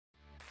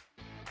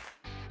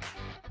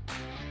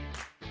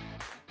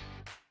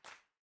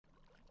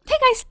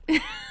Hey guys!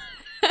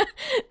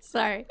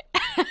 Sorry.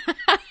 Hey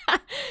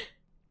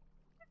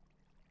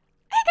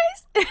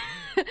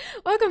guys!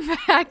 Welcome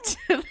back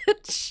to the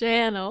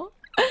channel.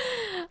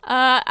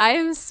 I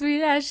am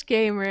Sweet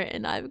Gamer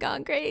and I've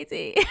gone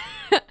crazy.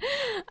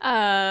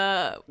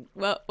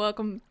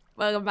 Welcome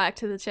back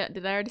to the chat.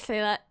 Did I already say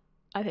that?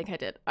 I think I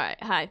did.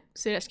 Alright, hi,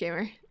 Sweet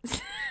Gamer.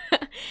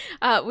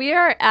 We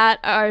are at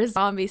our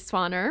zombie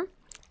spawner.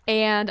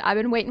 And I've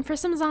been waiting for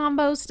some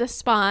zombos to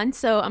spawn,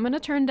 so I'm gonna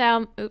turn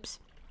down, oops,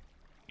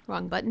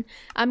 wrong button.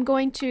 I'm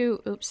going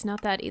to, oops,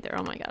 not that either.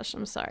 Oh my gosh,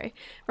 I'm sorry.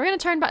 We're gonna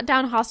turn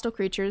down hostile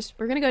creatures.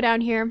 We're gonna go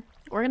down here.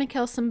 We're gonna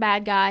kill some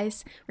bad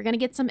guys. We're gonna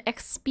get some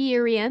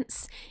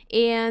experience.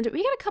 And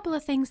we got a couple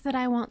of things that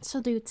I want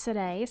to do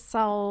today,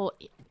 so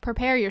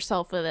prepare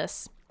yourself for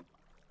this.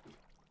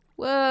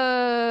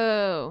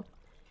 Whoa.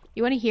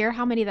 You wanna hear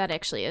how many that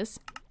actually is?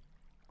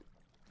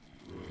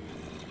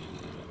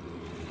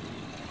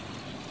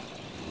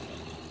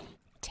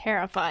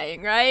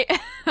 Terrifying, right?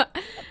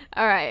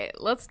 Alright,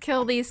 let's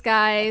kill these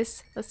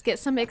guys. Let's get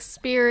some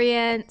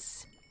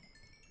experience.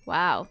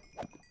 Wow.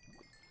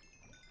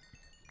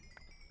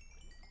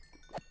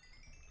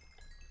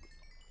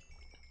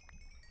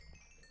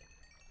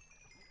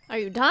 Are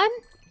you done?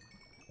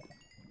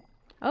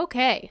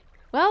 Okay.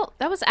 Well,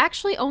 that was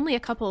actually only a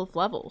couple of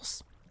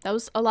levels. That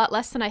was a lot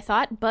less than I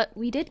thought, but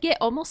we did get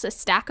almost a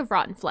stack of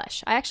rotten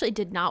flesh. I actually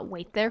did not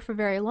wait there for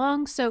very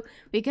long, so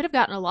we could have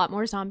gotten a lot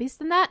more zombies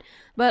than that.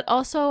 But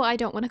also, I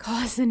don't want to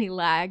cause any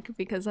lag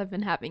because I've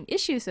been having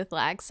issues with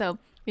lag, so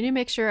we need to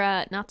make sure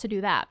not to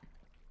do that.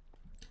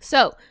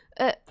 So,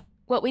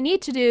 what we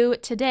need to do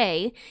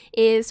today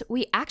is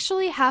we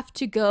actually have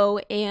to go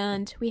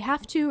and we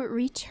have to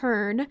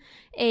return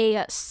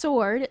a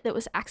sword that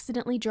was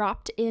accidentally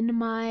dropped in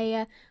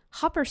my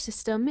hopper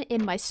system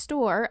in my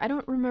store. I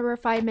don't remember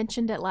if I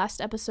mentioned it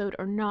last episode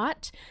or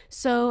not,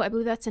 so I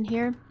believe that's in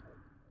here.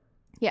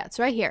 Yeah, it's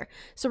right here.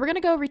 So we're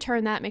gonna go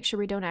return that, make sure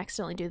we don't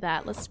accidentally do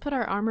that. Let's put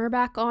our armor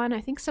back on. I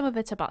think some of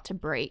it's about to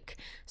break.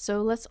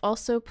 So let's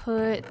also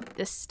put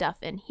this stuff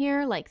in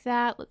here like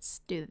that.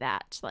 Let's do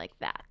that like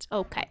that.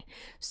 Okay,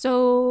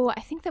 so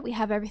I think that we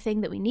have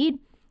everything that we need.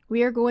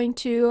 We are going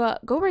to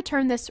go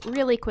return this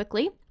really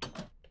quickly.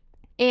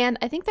 And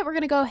I think that we're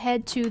going to go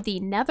ahead to the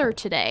Nether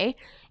today,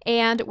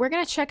 and we're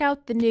going to check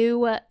out the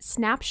new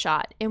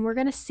snapshot, and we're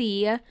going to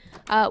see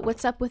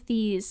what's up with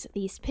these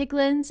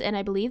piglins, and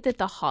I believe that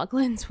the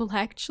hoglins will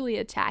actually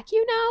attack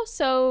you now,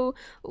 so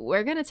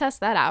we're going to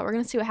test that out. We're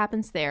going to see what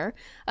happens there.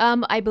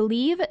 I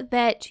believe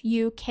that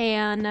you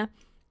can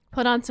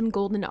put on some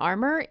golden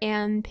armor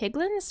and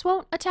piglins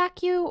won't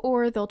attack you,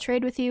 or they'll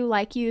trade with you,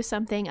 like you,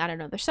 something. I don't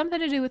know. There's something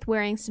to do with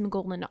wearing some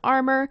golden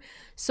armor.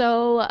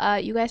 So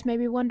you guys may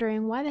be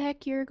wondering why the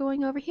heck you're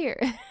going over here.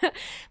 But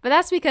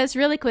that's because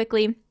really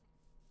quickly,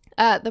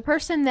 the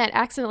person that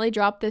accidentally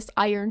dropped this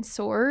iron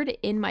sword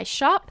in my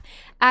shop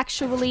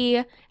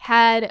actually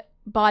had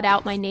bought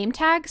out my name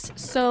tags.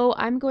 So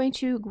I'm going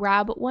to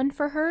grab one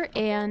for her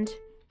and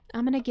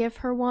I'm going to give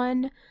her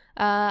one.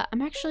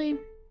 I'm actually...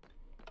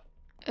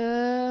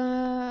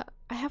 I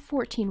have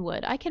 14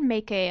 wood. I can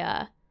make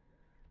a,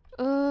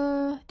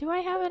 do I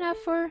have enough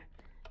for?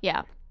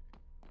 Yeah.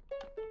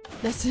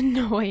 That's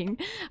annoying.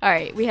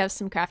 Alright, we have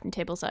some crafting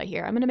tables out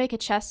here. I'm gonna make a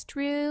chest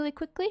really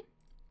quickly.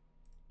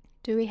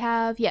 Do we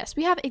have? Yes,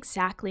 we have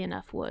exactly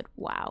enough wood.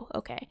 Wow,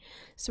 okay.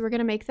 So we're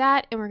gonna make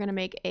that, and we're gonna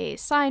make a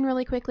sign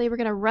really quickly. We're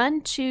gonna run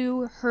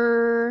to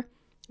her...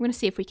 I'm going to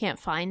see if we can't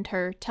find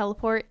her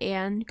teleport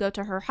and go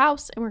to her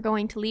house, and we're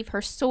going to leave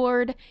her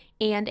sword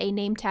and a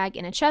name tag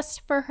in a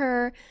chest for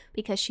her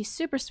because she's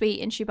super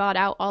sweet and she bought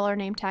out all our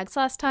name tags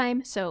last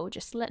time, so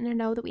just letting her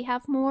know that we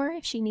have more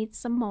if she needs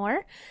some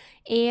more.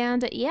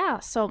 And yeah,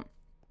 so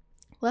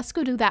let's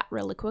go do that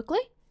really quickly.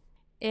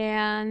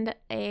 And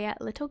a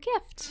little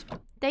gift.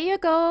 There you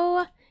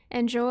go.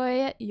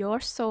 Enjoy your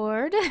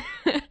sword.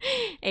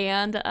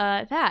 And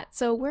that.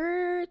 So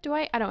where do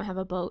I don't have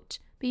a boat.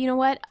 But you know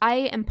what? I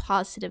am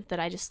positive that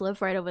I just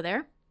live right over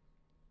there.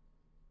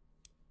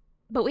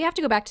 But we have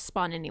to go back to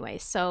spawn anyway.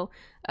 So,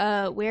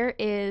 where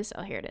is...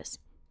 Oh, here it is.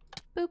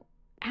 Boop.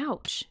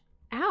 Ouch.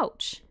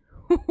 Ouch.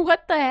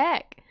 What the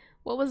heck?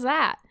 What was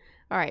that?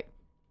 All right.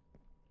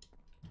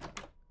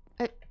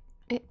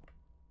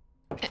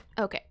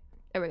 Okay.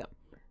 There we go.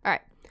 All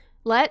right.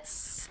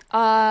 Let's...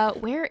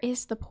 where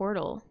is the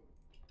portal?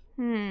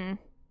 I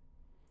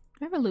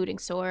have a looting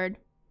sword.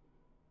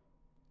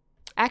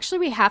 Actually,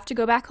 we have to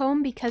go back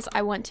home because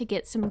I want to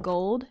get some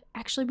gold.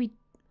 Actually, we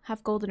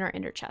have gold in our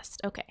inner chest.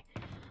 Okay.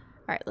 All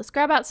right, let's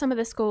grab out some of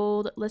this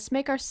gold. Let's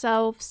make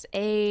ourselves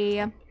a...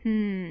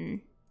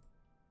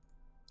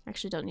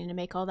 Actually, don't need to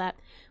make all that.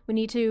 We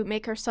need to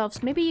make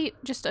ourselves maybe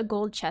just a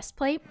gold chest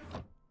plate.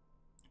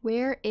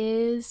 Where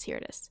is... Here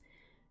it is.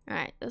 All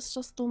right, let's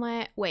just...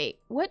 Wait,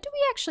 what do we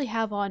actually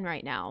have on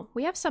right now?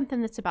 We have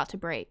something that's about to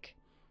break.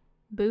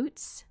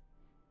 Boots?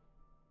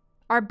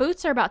 Our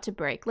boots are about to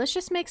break. Let's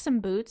just make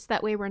some boots.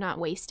 That way we're not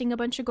wasting a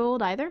bunch of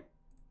gold either.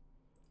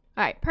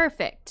 All right,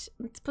 perfect.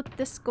 Let's put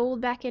this gold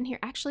back in here.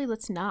 Actually,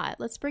 let's not.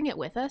 Let's bring it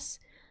with us.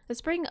 Let's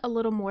bring a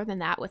little more than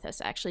that with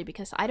us, actually,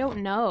 because I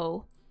don't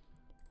know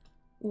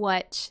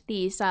what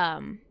these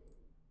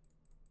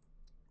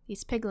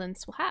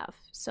piglins will have.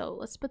 So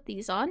let's put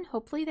these on.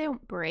 Hopefully they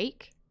don't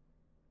break.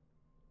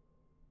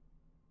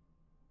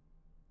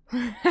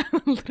 I'm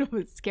a little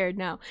bit scared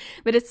now,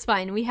 but it's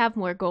fine. We have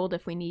more gold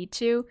if we need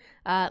to.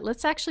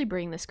 Let's actually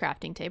bring this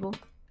crafting table.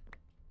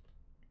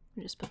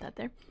 I'll just put that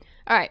there.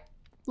 All right,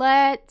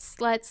 let's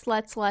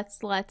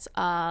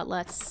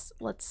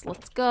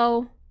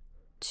go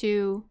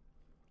to.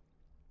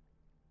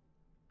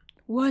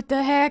 What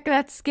the heck?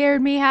 That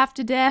scared me half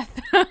to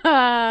death.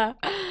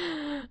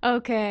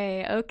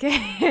 Okay.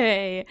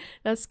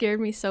 That scared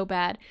me so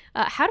bad.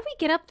 How do we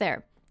get up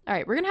there? All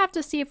right, we're gonna have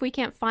to see if we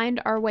can't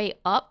find our way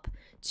up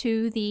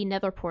to the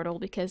nether portal,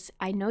 because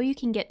I know you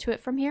can get to it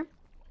from here.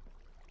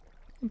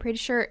 I'm pretty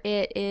sure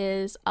it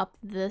is up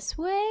this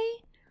way.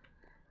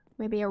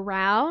 Maybe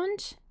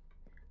around.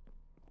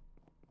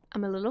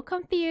 I'm a little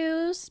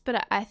confused,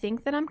 but I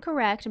think that I'm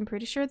correct. I'm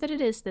pretty sure that it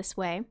is this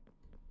way.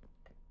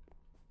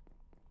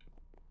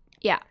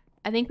 Yeah,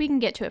 I think we can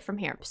get to it from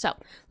here. So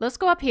let's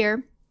go up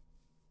here.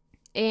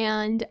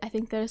 And I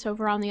think that it's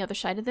over on the other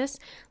side of this.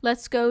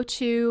 Let's go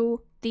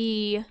to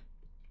the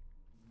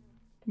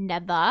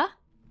nether.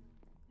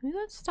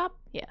 Let's stop.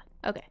 Yeah,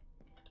 okay.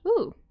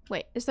 Ooh,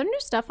 wait, is there new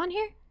stuff on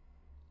here?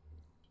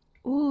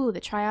 Ooh,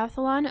 the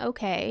triathlon.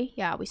 Okay,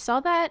 yeah, we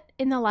saw that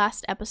in the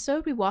last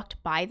episode. We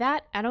walked by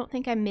that. I don't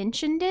think I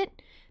mentioned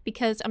it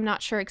because I'm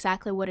not sure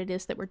exactly what it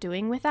is that we're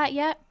doing with that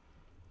yet.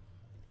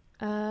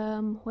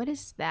 What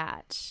is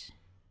that?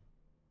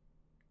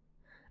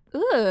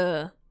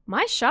 Ugh,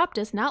 my shop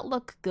does not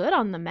look good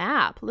on the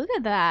map. Look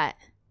at that.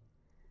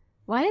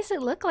 Why does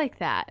it look like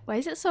that? Why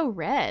is it so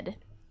red?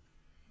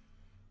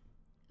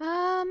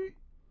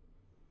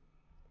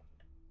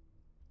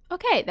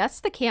 Okay, that's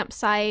the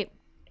campsite.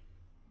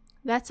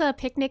 That's a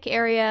picnic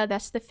area.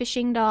 That's the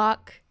fishing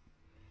dock.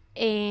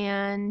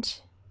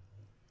 And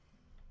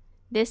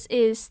this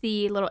is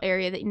the little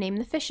area that you name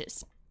the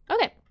fishes.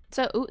 Okay,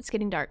 so, ooh, it's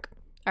getting dark.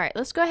 All right,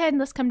 let's go ahead and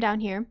let's come down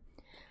here.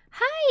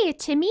 Hi,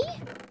 Timmy.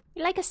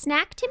 You like a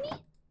snack, Timmy?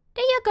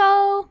 There you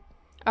go.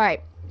 All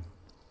right.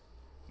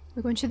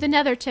 We're going to the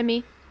nether,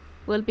 Timmy.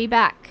 We'll be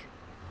back.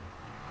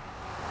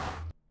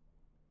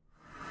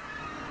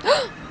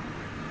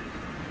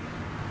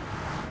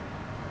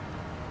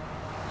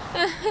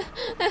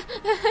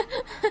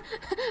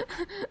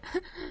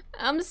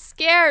 I'm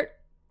scared.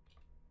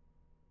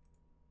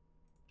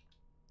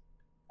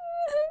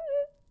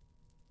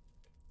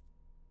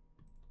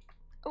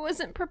 I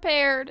wasn't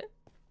prepared.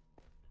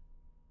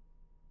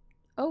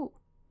 Oh.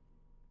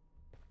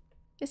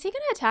 Is he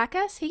gonna attack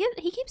us? He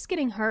keeps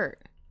getting hurt.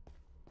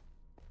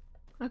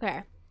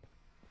 Okay.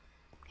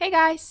 Hey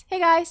guys. Hey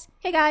guys.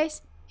 Hey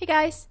guys. Hey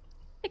guys.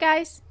 Hey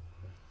guys.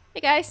 Hey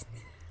guys.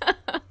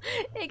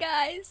 Hey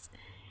guys.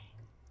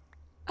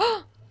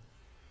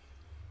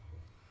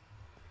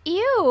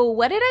 Ew,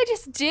 what did I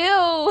just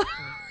do?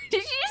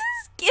 Did you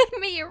just give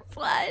me your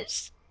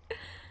flesh?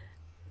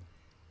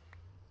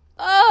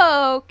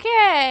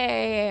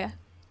 Okay.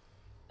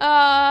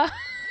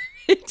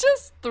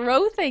 Just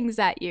throw things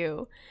at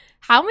you.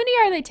 How many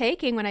are they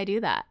taking when I do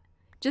that?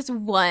 Just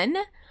one?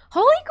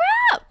 Holy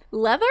crap!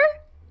 Leather?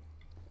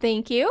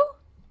 Thank you.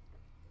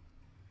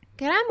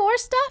 Can I have more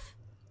stuff?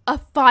 A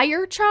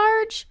fire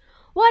charge?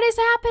 What is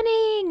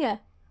happening?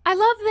 I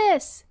love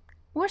this.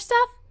 More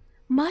stuff?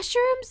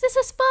 Mushrooms? This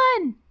is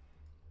fun.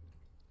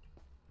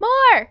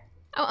 More.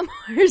 I want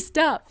more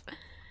stuff.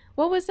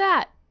 What was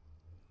that?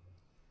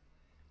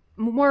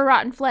 More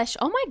rotten flesh.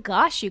 Oh my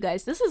gosh, you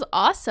guys. This is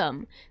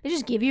awesome. They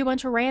just give you a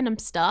bunch of random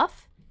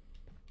stuff.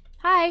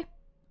 Hi.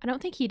 I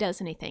don't think he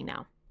does anything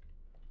now.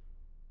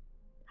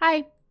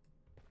 Hi.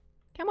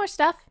 Got more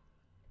stuff?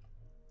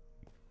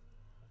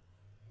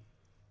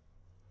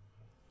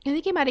 I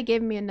think he might have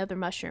given me another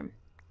mushroom.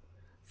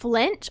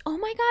 Flint? Oh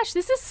my gosh,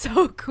 this is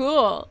so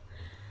cool.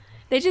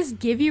 They just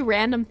give you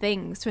random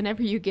things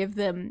whenever you give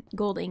them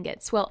gold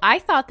ingots. Well, I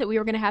thought that we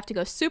were going to have to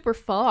go super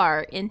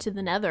far into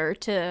the nether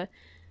to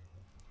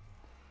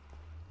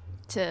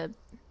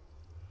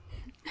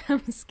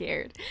I'm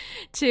scared.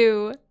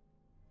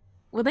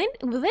 Will they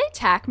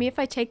attack me if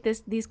I take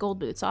these gold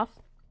boots off?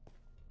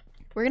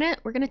 We're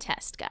gonna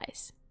test,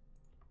 guys.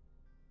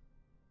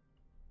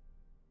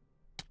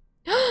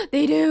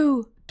 They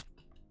do.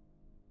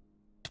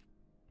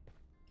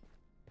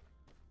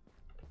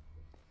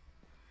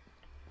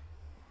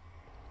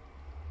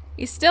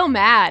 He's still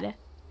mad.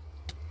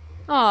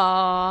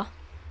 Aww.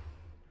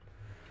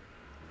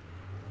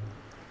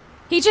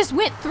 He just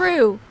went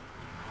through.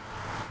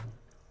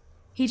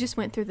 He just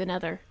went through the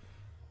nether.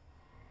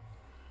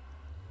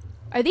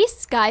 Are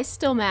these guys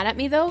still mad at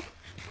me, though?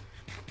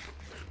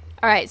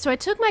 Alright, so I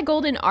took my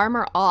golden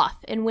armor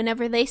off, and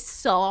whenever they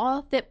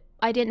saw that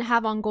I didn't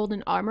have on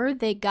golden armor,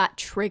 they got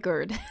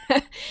triggered.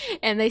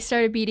 And they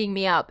started beating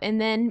me up. And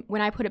then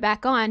when I put it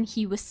back on,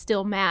 he was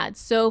still mad.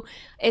 So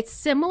it's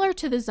similar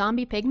to the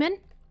zombie pigman.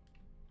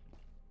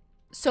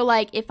 So,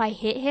 like, if I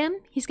hit him,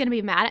 he's going to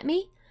be mad at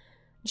me.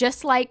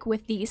 just like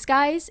with these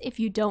guys, if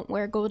you don't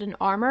wear golden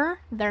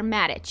armor, they're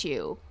mad at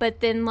you. But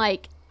then,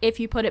 like, if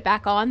you put it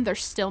back on, they're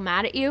still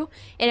mad at you.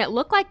 And it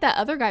looked like that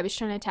other guy was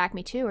trying to attack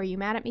me too. Are you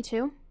mad at me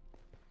too?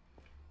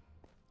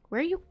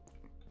 Where are you?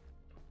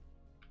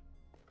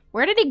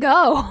 Where did he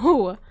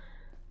go?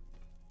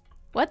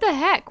 What the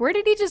heck? Where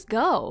did he just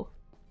go?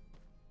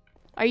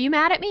 Are you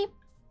mad at me?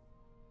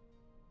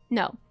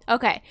 No.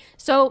 Okay.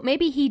 So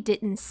maybe he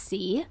didn't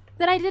see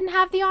that I didn't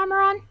have the armor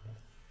on?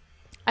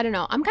 I don't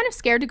know. I'm kind of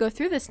scared to go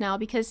through this now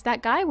because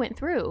that guy went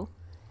through.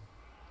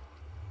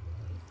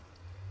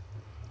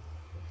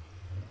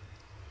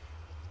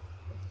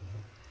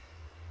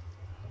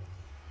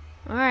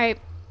 All right.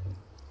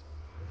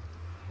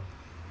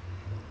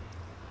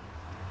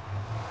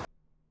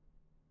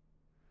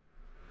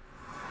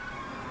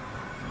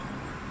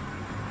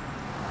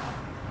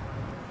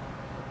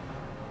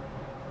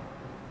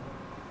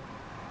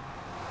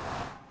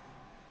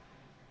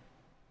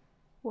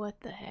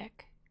 What the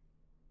heck?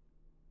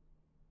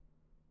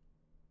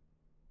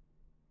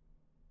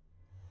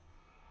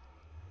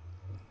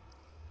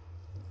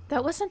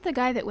 That wasn't the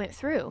guy that went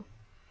through.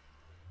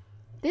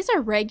 These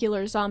are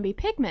regular zombie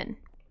pigmen.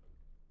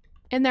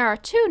 And there are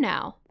 2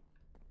 now.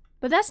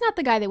 But that's not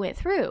the guy that went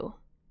through.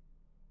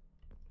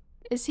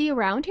 Is he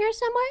around here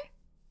somewhere?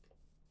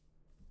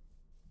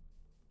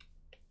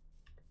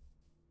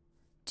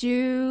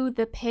 Do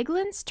the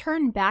piglins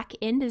turn back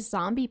into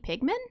zombie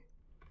pigmen?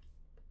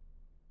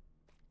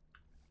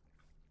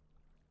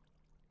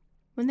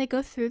 When they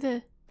go through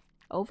the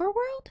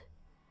overworld?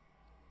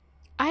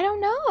 I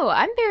don't know.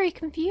 I'm very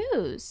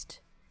confused.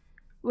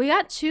 We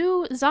got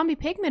 2 zombie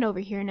pigmen over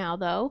here now,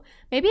 though.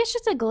 Maybe it's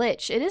just a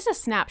glitch. It is a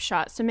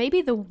snapshot, so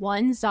maybe the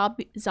one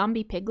zombie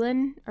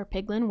piglin, or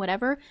piglin,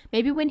 whatever,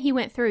 maybe when he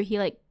went through, he,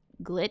 like,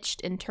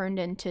 glitched and turned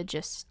into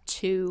just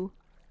 2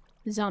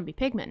 zombie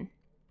pigmen.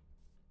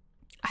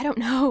 I don't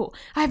know.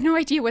 I have no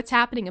idea what's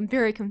happening. I'm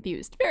very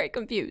confused. Very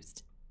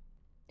confused.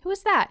 Who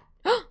is that?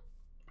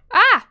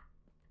 Ah!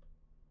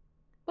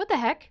 What the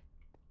heck?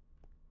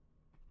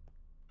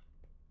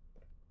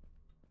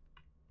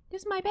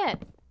 This is my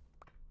bed.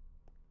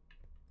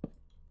 What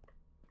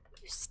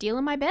are you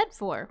stealing my bed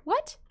for?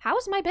 What? How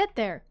is my bed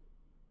there?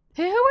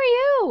 Hey, who are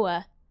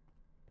you?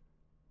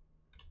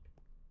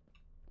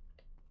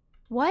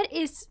 What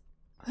is...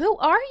 Who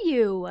are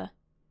you?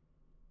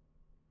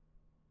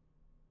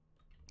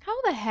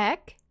 How the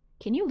heck?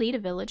 Can you lead a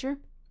villager?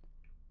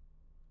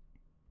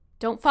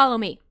 Don't follow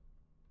me.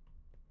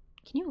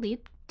 Can you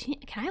lead...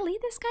 Can I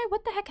lead this guy?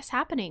 What the heck is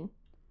happening?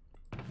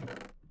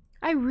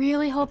 I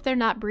really hope they're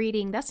not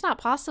breeding. That's not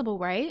possible,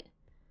 right?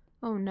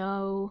 Oh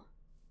no.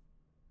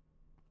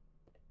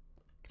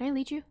 Can I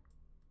lead you?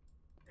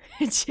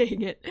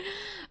 Dang it.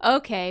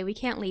 Okay, we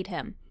can't lead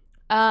him.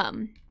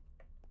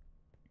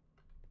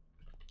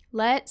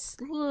 Let's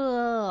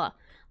move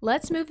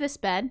this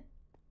bed.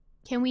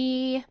 Can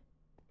we...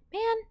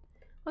 Man,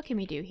 what can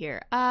we do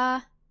here?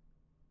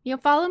 You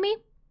don't follow me?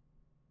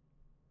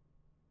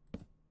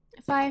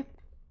 If I...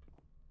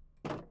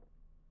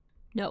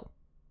 No.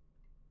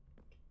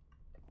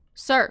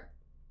 Sir.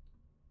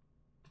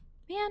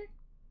 Man.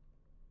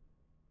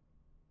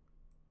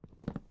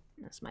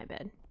 That's my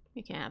bed.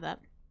 You can't have that.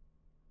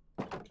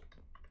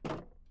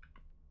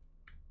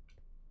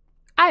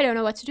 I don't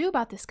know what to do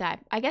about this guy.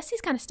 I guess he's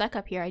kind of stuck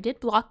up here. I did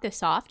block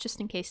this off just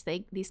in case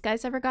these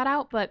guys ever got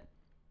out, but...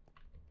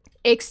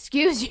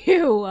 Excuse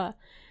you!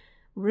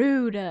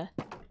 Rude.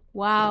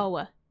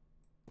 Wow.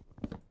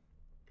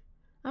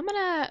 I'm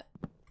gonna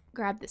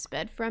grab this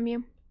bed from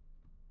you.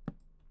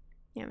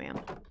 Yeah, ma'am.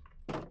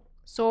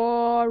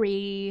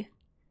 Sorry.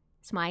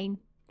 It's mine.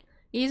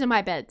 These are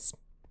my beds.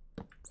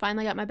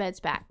 Finally got my beds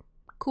back.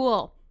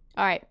 Cool.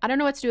 Alright, I don't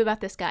know what to do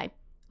about this guy.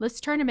 Let's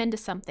turn him into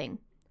something.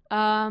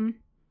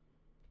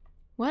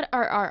 What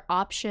are our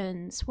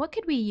options? What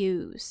could we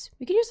use?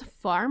 We could use a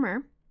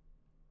farmer.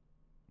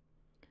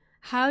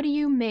 How do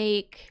you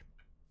make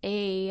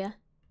a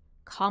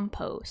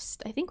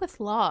compost? I think with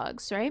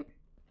logs, right?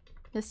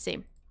 Let's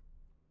see.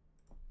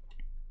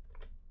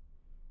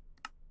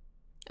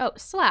 Oh,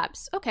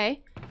 slabs.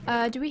 Okay.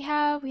 We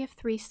have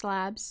 3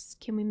 slabs.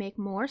 Can we make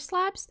more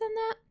slabs than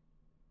that?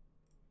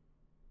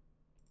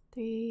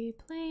 3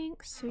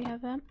 planks. We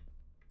have them.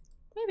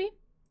 Maybe.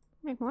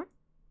 Make more.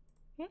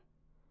 Yeah.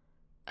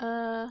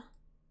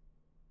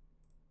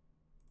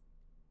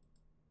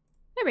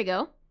 There we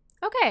go.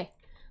 Okay.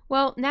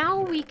 Well, now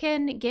we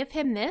can give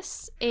him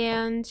this,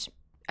 and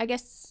I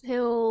guess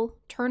he'll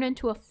turn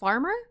into a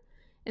farmer,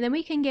 and then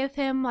we can give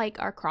him,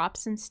 like, our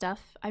crops and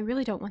stuff. I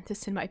really don't want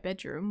this in my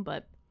bedroom,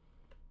 but,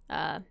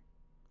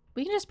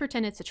 we can just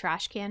pretend it's a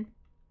trash can.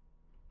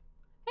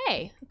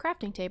 Hey, a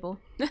crafting table.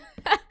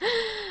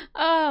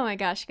 Oh my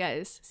gosh,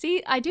 guys.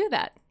 See, I do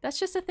that. That's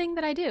just a thing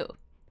that I do.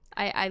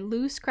 I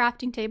lose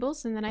crafting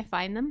tables, and then I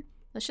find them.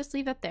 Let's just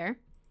leave that there.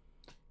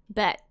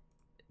 Bet.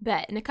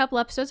 In a couple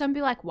episodes, I'm gonna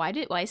be like, why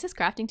is this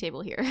crafting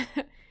table here?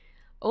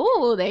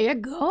 Oh, there you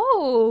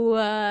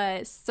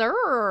go,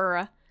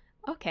 sir.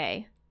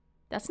 Okay,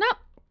 it's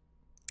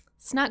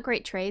not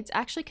great trades.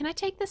 Actually, can I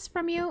take this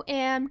from you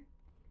and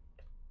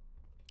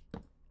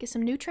Get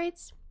some new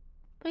traits,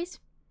 please.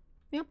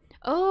 Yeah.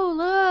 Oh,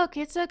 look,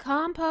 it's a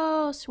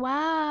compost.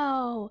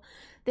 Wow.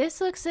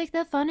 This looks like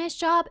the funnest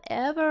job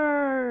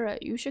ever.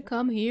 You should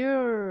come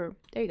here.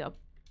 There you go.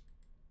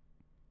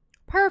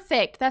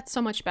 Perfect. That's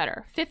so much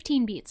better.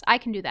 15 beets. I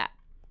can do that.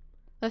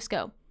 Let's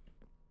go.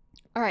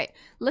 All right,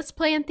 let's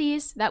plant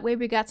these. That way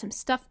we got some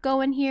stuff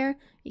going here.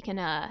 You can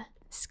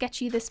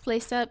sketchy this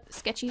place up.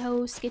 Sketchy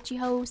ho, sketchy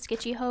ho,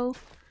 sketchy ho.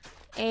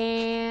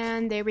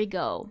 And there we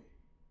go.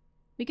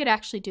 We could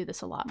actually do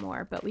this a lot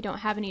more, but we don't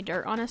have any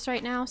dirt on us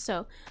right now,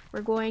 so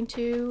we're going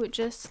to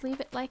just leave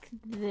it like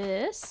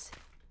this.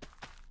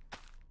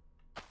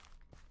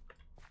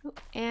 Oh,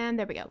 and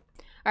there we go.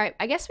 All right,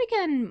 I guess we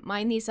can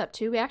mine these up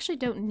too. We actually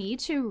don't need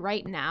to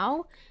right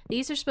now.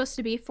 These are supposed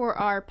to be for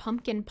our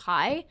pumpkin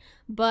pie,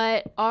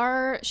 but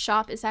our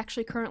shop is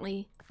actually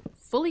currently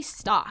fully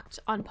stocked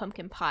on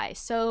pumpkin pie.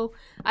 So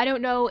I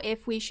don't know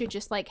if we should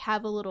just like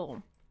have a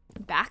little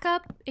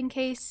backup in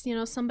case, you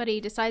know, somebody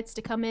decides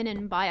to come in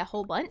and buy a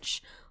whole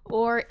bunch,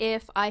 or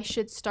if I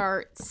should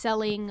start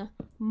selling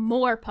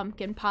more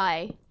pumpkin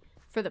pie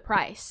for the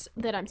price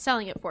that I'm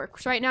selling it for.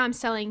 Because right now I'm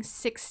selling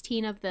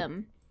 16 of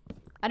them.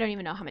 I don't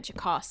even know how much it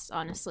costs,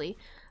 honestly.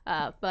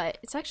 But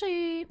it's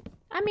actually,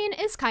 I mean,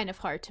 it's kind of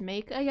hard to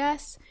make, I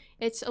guess.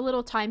 It's a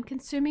little time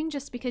consuming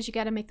just because you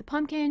got to make the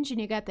pumpkins and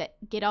you got to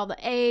get all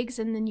the eggs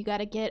and then you got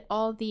to get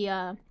all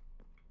the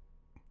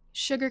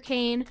sugar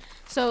cane.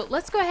 So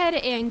let's go ahead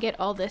and get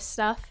all this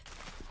stuff.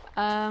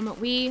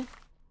 You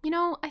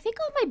know, I think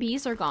all my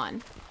bees are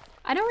gone.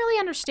 I don't really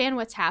understand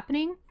what's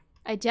happening.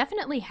 I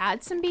definitely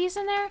had some bees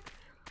in there.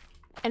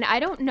 And I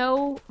don't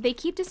know, they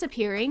keep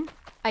disappearing.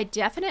 I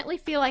definitely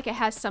feel like it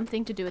has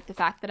something to do with the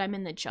fact that I'm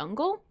in the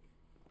jungle.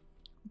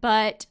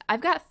 But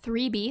I've got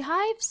 3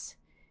 beehives,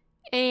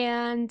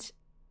 and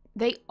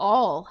they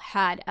all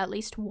had at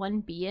least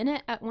 1 bee in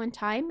it at one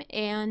time,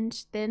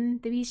 and then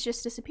the bees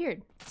just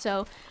disappeared.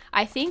 So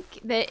I think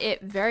that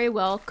it very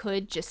well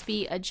could just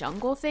be a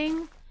jungle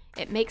thing.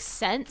 It makes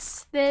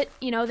sense that,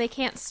 you know, they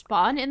can't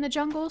spawn in the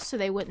jungle, so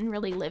they wouldn't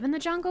really live in the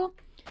jungle.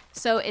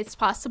 So it's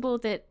possible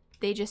that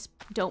they just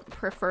don't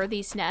prefer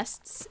these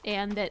nests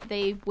and that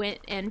they went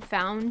and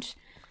found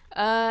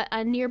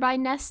a nearby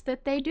nest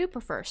that they do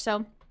prefer.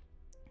 So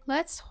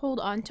let's hold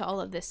on to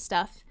all of this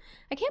stuff.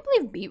 I can't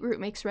believe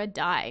beetroot makes red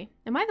dye.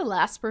 Am I the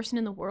last person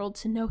in the world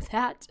to know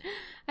that?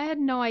 I had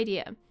no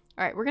idea.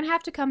 All right, we're gonna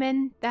have to come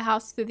in the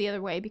house through the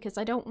other way because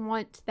I don't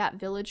want that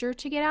villager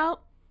to get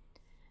out.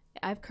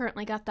 I've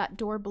currently got that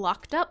door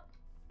blocked up.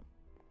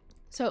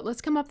 So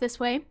let's come up this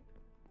way.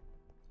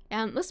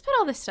 And let's put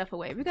all this stuff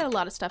away. We've got a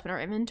lot of stuff in our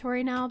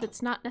inventory now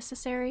that's not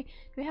necessary.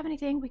 Do we have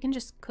anything? We can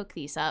just cook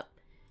these up.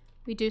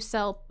 We do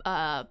sell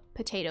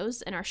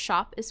potatoes in our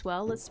shop as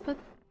well. Let's put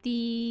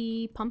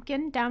the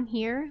pumpkin down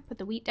here. Put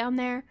the wheat down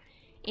there.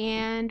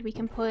 And we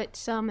can put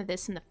some of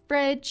this in the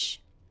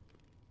fridge.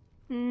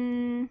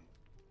 Alright,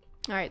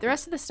 the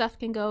rest of the stuff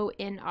can go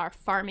in our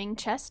farming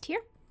chest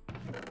here.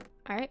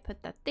 Alright,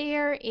 put that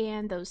there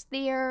and those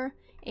there.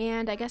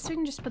 And I guess we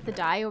can just put the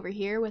dye over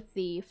here with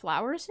the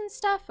flowers and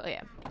stuff. Oh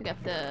yeah, we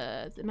got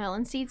the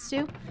melon seeds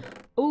too.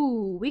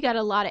 Ooh, we got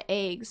a lot of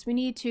eggs. We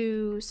need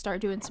to start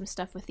doing some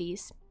stuff with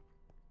these.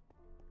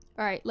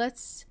 All right,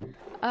 let's,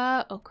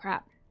 oh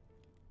crap.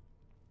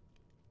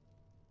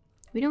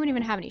 We don't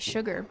even have any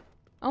sugar.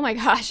 Oh my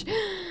gosh.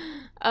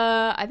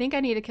 I think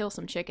I need to kill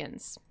some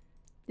chickens.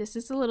 This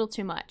is a little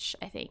too much,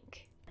 I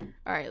think.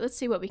 All right, let's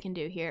see what we can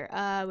do here.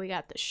 We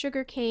got the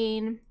sugar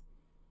cane.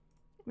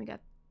 We got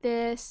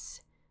this.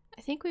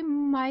 I think we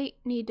might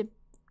need to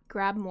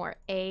grab more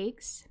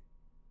eggs.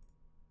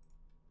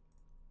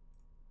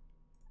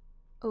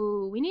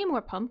 Oh, we need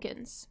more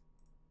pumpkins.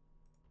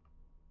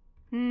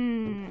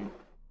 Need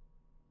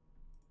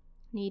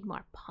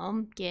more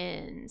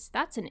pumpkins.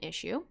 That's an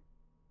issue.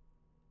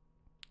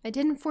 I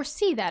didn't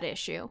foresee that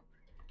issue.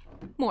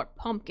 More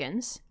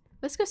pumpkins.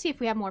 Let's go see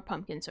if we have more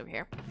pumpkins over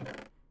here.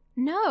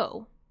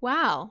 No.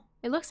 Wow.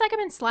 It looks like I've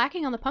been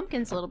slacking on the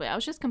pumpkins a little bit. I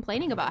was just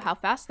complaining about how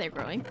fast they're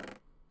growing.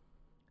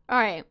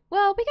 Alright,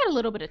 well, we got a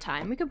little bit of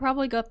time. We could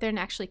probably go up there and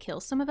actually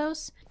kill some of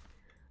those.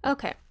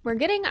 Okay, we're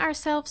getting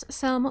ourselves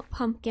some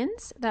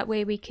pumpkins. That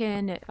way we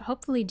can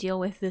hopefully deal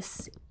with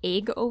this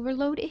egg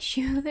overload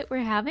issue that we're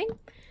having.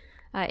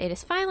 It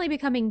is finally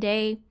becoming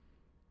day,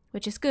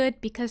 which is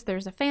good because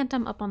there's a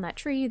phantom up on that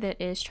tree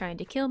that is trying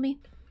to kill me.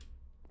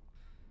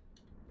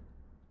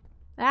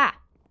 Ah!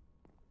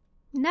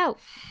 No!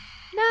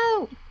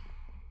 No!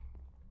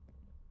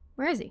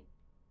 Where is he?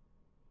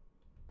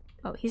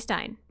 Oh, he's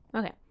dying.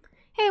 Okay.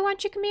 Hey, why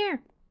don't you come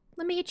here?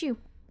 Let me get you.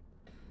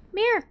 Come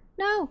here.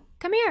 No,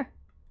 come here.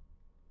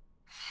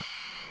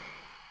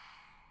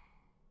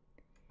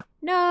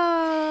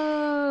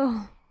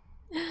 No.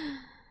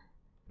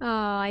 Oh,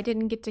 I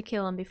didn't get to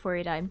kill him before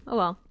he died. Oh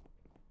well.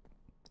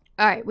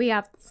 All right, we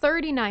have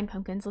 39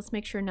 pumpkins. Let's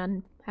make sure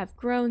none have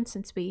grown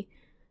since we...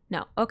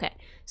 No, okay.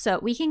 So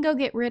we can go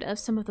get rid of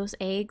some of those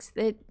eggs.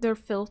 They're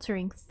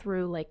filtering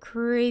through like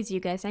crazy, you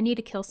guys. I need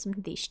to kill some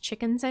of these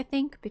chickens, I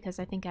think, because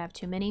I think I have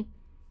too many.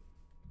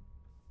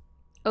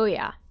 Oh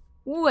yeah,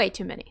 way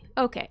too many.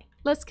 Okay,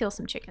 let's kill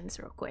some chickens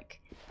real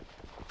quick.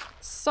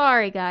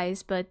 Sorry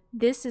guys, but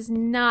this is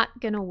not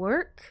gonna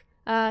work.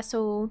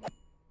 So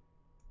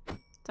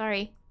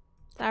sorry.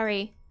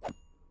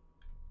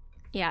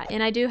 Yeah,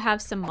 and I do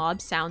have some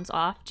mob sounds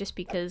off just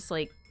because,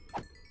 like,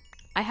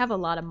 I have a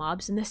lot of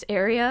mobs in this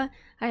area.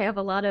 I have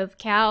a lot of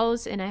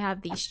cows, and I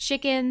have these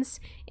chickens,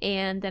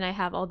 and then I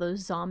have all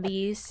those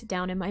zombies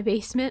down in my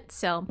basement,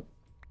 so,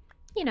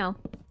 you know,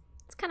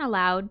 it's kind of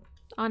loud,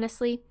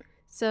 honestly.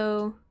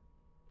 So,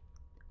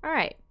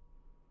 alright.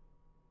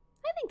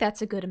 I think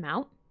that's a good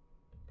amount.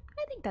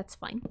 I think that's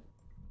fine.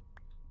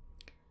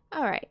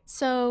 Alright,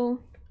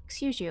 so,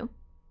 excuse you.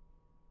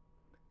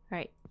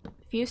 Alright,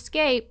 if you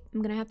escape,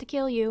 I'm gonna have to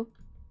kill you.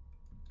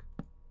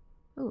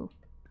 Ooh.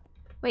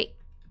 Wait.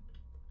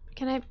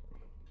 Can I...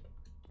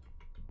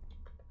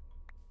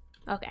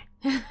 Okay.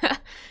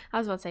 I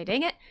was about to say,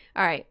 dang it.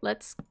 Alright,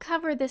 let's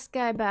cover this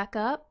guy back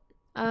up.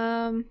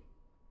 I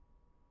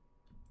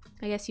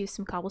guess use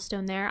some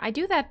cobblestone there. I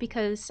do that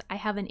because I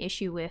have an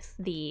issue with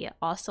the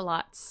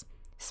ocelots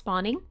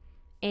spawning.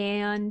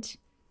 And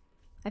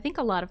I think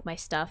a lot of my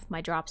stuff,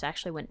 my drops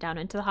actually went down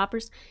into the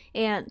hoppers.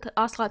 And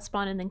ocelots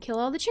spawn and then kill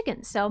all the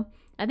chickens. So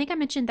I think I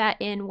mentioned that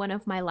in one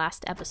of my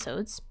last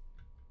episodes.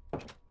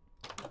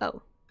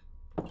 Oh.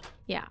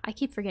 Yeah, I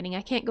keep forgetting.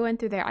 I can't go in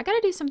through there. I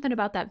gotta do something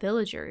about that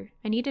villager.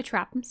 I need to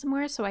trap him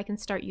somewhere so I can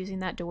start using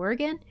that door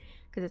again.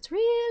 Because it's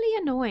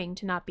really annoying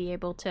to not be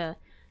able to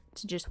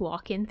just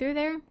walk in through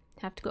there.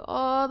 Have to go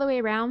all the way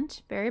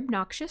around. Very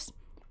obnoxious.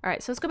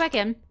 Alright, so let's go back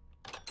in.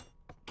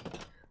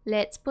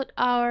 Let's put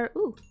our...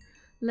 Ooh.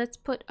 Let's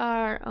put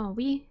our... Oh,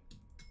 we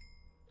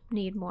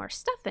need more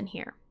stuff in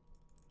here.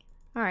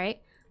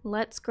 Alright,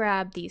 let's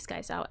grab these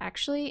guys out,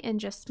 actually, and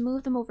just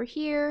move them over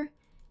here.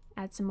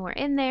 Add some more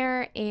in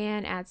there,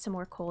 and add some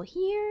more coal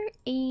here,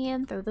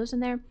 and throw those in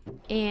there,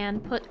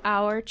 and put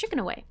our chicken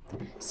away.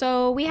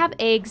 So we have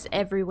eggs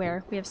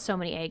everywhere. We have so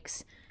many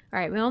eggs.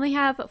 Alright, we only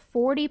have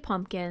 40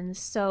 pumpkins,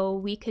 so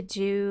we could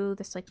do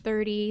this like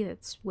 30.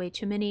 That's way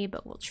too many,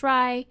 but we'll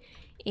try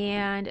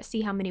and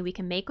see how many we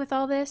can make with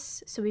all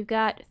this. So we've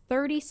got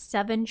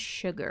 37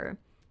 sugar.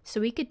 So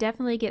we could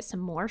definitely get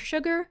some more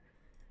sugar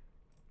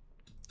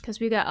because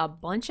we got a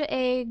bunch of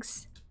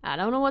eggs. I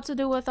don't know what to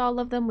do with all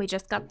of them. We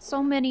just got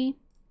so many.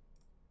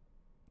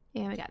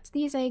 And we got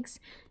these eggs,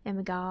 and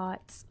we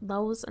got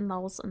those and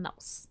those and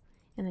those.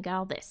 And we got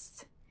all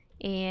this.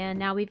 And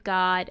now we've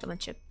got a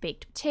bunch of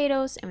baked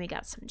potatoes, and we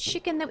got some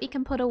chicken that we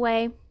can put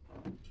away.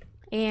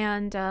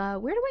 And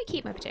where do I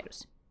keep my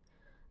potatoes?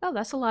 Oh,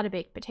 that's a lot of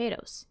baked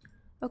potatoes.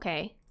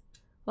 Okay.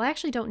 Well, I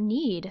actually don't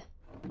need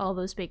all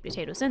those baked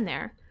potatoes in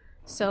there.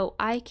 So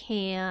I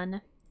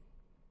can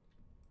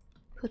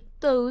put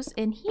those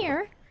in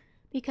here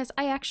because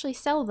I actually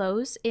sell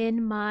those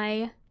in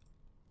my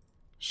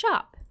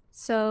shop.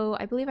 So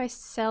I believe I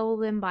sell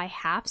them by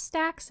half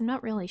stacks. I'm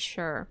not really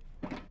sure.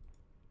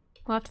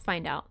 We'll have to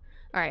find out.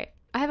 All right.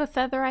 I have a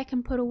feather I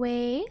can put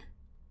away.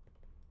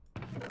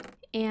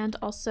 And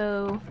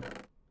also...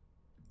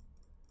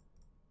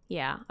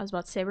 Yeah, I was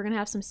about to say we're going to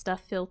have some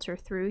stuff filter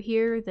through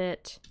here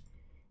that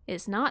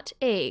is not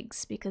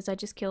eggs because I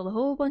just killed a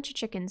whole bunch of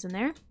chickens in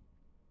there.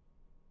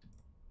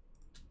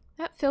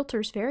 That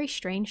filters very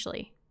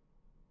strangely.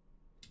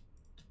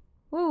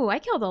 Ooh, I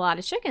killed a lot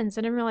of chickens.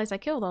 I didn't realize I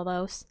killed all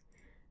those.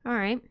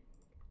 Alright.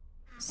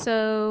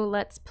 So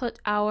let's put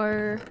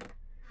our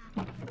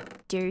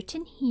dirt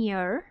in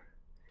here.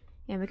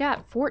 And we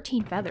got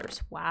 14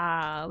 feathers.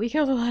 Wow, we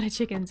killed a lot of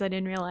chickens. I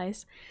didn't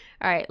realize.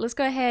 Alright, let's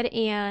go ahead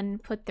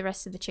and put the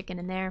rest of the chicken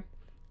in there.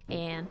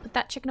 And put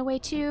that chicken away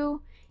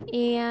too.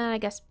 And I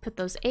guess put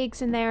those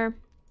eggs in there.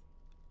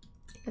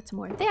 Get some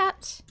more of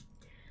that.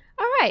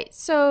 Alright,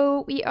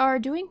 so we are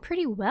doing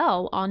pretty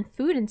well on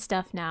food and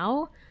stuff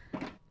now.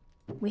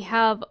 We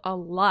have a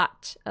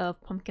lot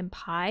of pumpkin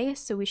pie,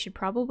 so we should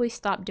probably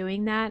stop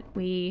doing that.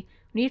 We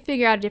need to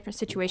figure out a different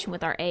situation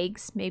with our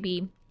eggs.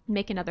 Maybe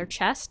make another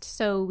chest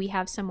so we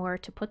have somewhere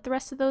to put the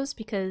rest of those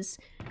because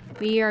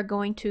we are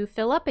going to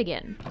fill up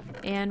again.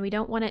 And we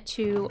don't want it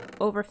to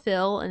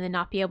overfill and then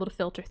not be able to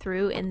filter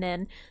through, and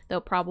then they'll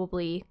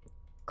probably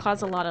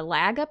cause a lot of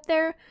lag up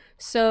there.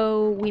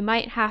 So we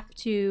might have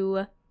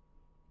to...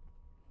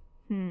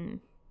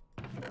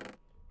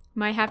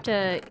 Might have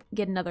to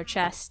get another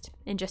chest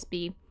and just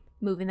be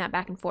moving that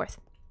back and forth.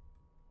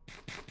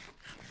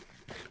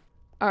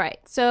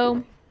 Alright,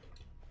 so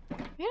we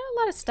have a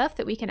lot of stuff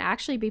that we can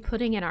actually be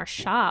putting in our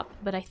shop,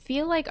 but I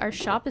feel like our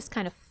shop is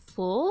kind of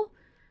full.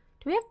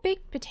 Do we have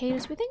baked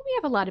potatoes? We think we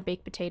have a lot of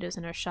baked potatoes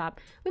in our shop.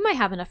 We might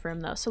have enough room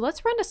though. So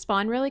let's run to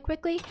spawn really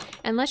quickly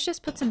and let's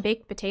just put some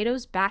baked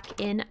potatoes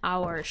back in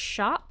our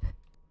shop.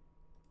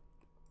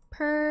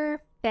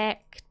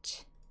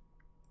 Perfect.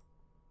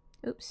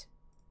 Oops.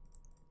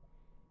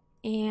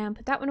 And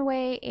put that one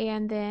away,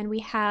 and then we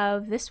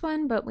have this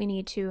one, but we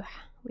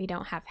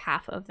don't have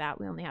half of that.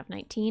 We only have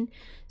 19.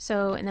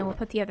 So, and then we'll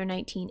put the other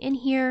 19 in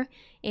here,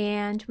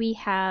 and we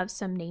have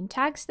some name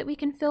tags that we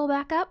can fill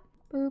back up.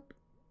 Boop,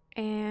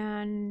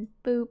 and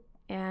boop,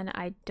 and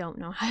I don't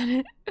know how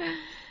to...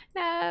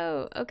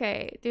 No,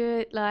 okay, do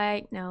it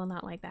like, no,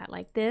 not like that,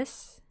 like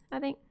this. I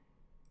think.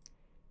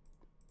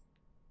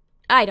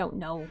 I don't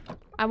know.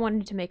 I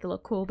wanted to make it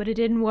look cool, but it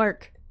didn't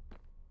work.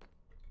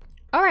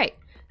 All right.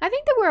 I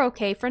think that we're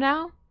okay for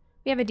now.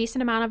 We have a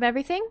decent amount of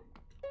everything.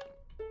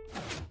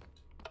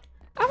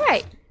 All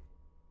right.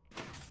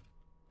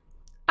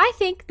 I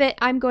think that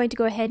I'm going to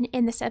go ahead and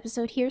end this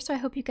episode here, so I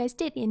hope you guys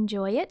did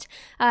enjoy it.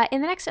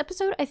 In the next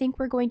episode, I think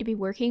we're going to be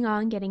working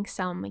on getting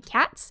some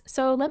cats.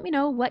 So let me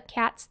know what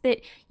cats that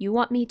you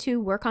want me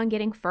to work on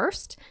getting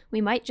first. We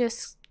might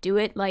just do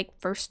it like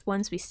first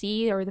ones we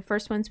see or the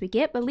first ones we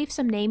get, but leave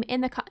some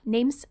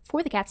names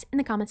for the cats in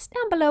the comments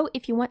down below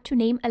if you want to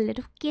name a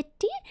little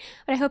kitty.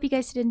 But I hope you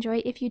guys did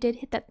enjoy. If you did,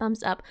 hit that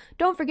thumbs up.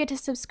 Don't forget to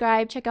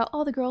subscribe. Check out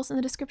all the girls in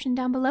the description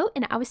down below,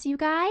 and I will see you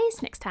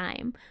guys next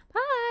time.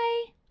 Bye!